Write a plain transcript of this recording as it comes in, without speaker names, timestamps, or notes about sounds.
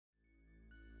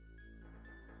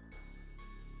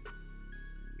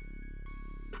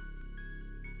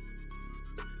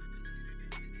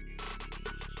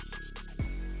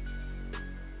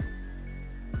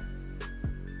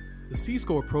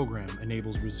C-SCORE program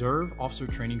enables Reserve Officer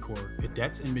Training Corps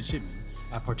cadets and midshipmen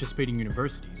at participating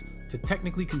universities to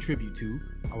technically contribute to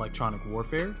electronic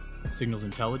warfare, signals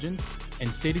intelligence,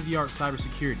 and state-of-the-art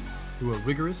cybersecurity through a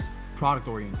rigorous,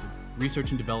 product-oriented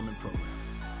research and development program.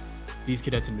 These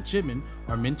cadets and midshipmen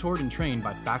are mentored and trained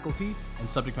by faculty and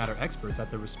subject matter experts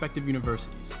at their respective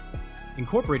universities.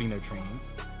 Incorporating their training,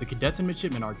 the cadets and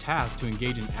midshipmen are tasked to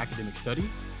engage in academic study,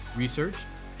 research,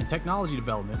 and technology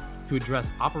development to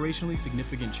address operationally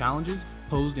significant challenges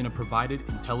posed in a provided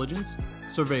intelligence,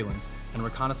 surveillance, and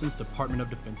reconnaissance Department of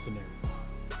Defense scenario.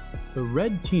 The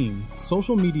Red Team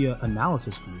Social Media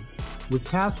Analysis Group was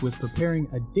tasked with preparing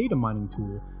a data mining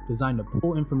tool designed to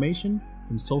pull information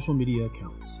from social media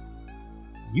accounts.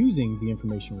 Using the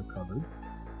information recovered,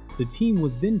 the team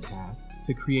was then tasked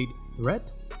to create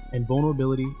threat and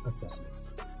vulnerability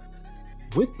assessments.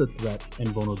 With the threat and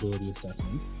vulnerability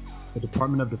assessments, the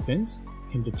Department of Defense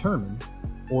can determine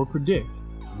or predict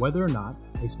whether or not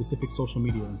a specific social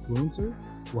media influencer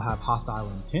will have hostile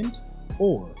intent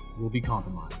or will be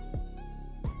compromised.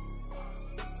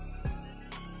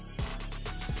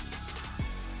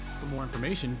 For more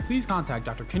information, please contact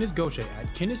Dr. Kenneth Gaucher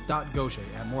at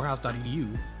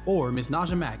kenneth.gaucher@morehouse.edu or Ms.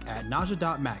 Naja Mack at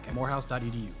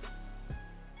naja.mack@morehouse.edu.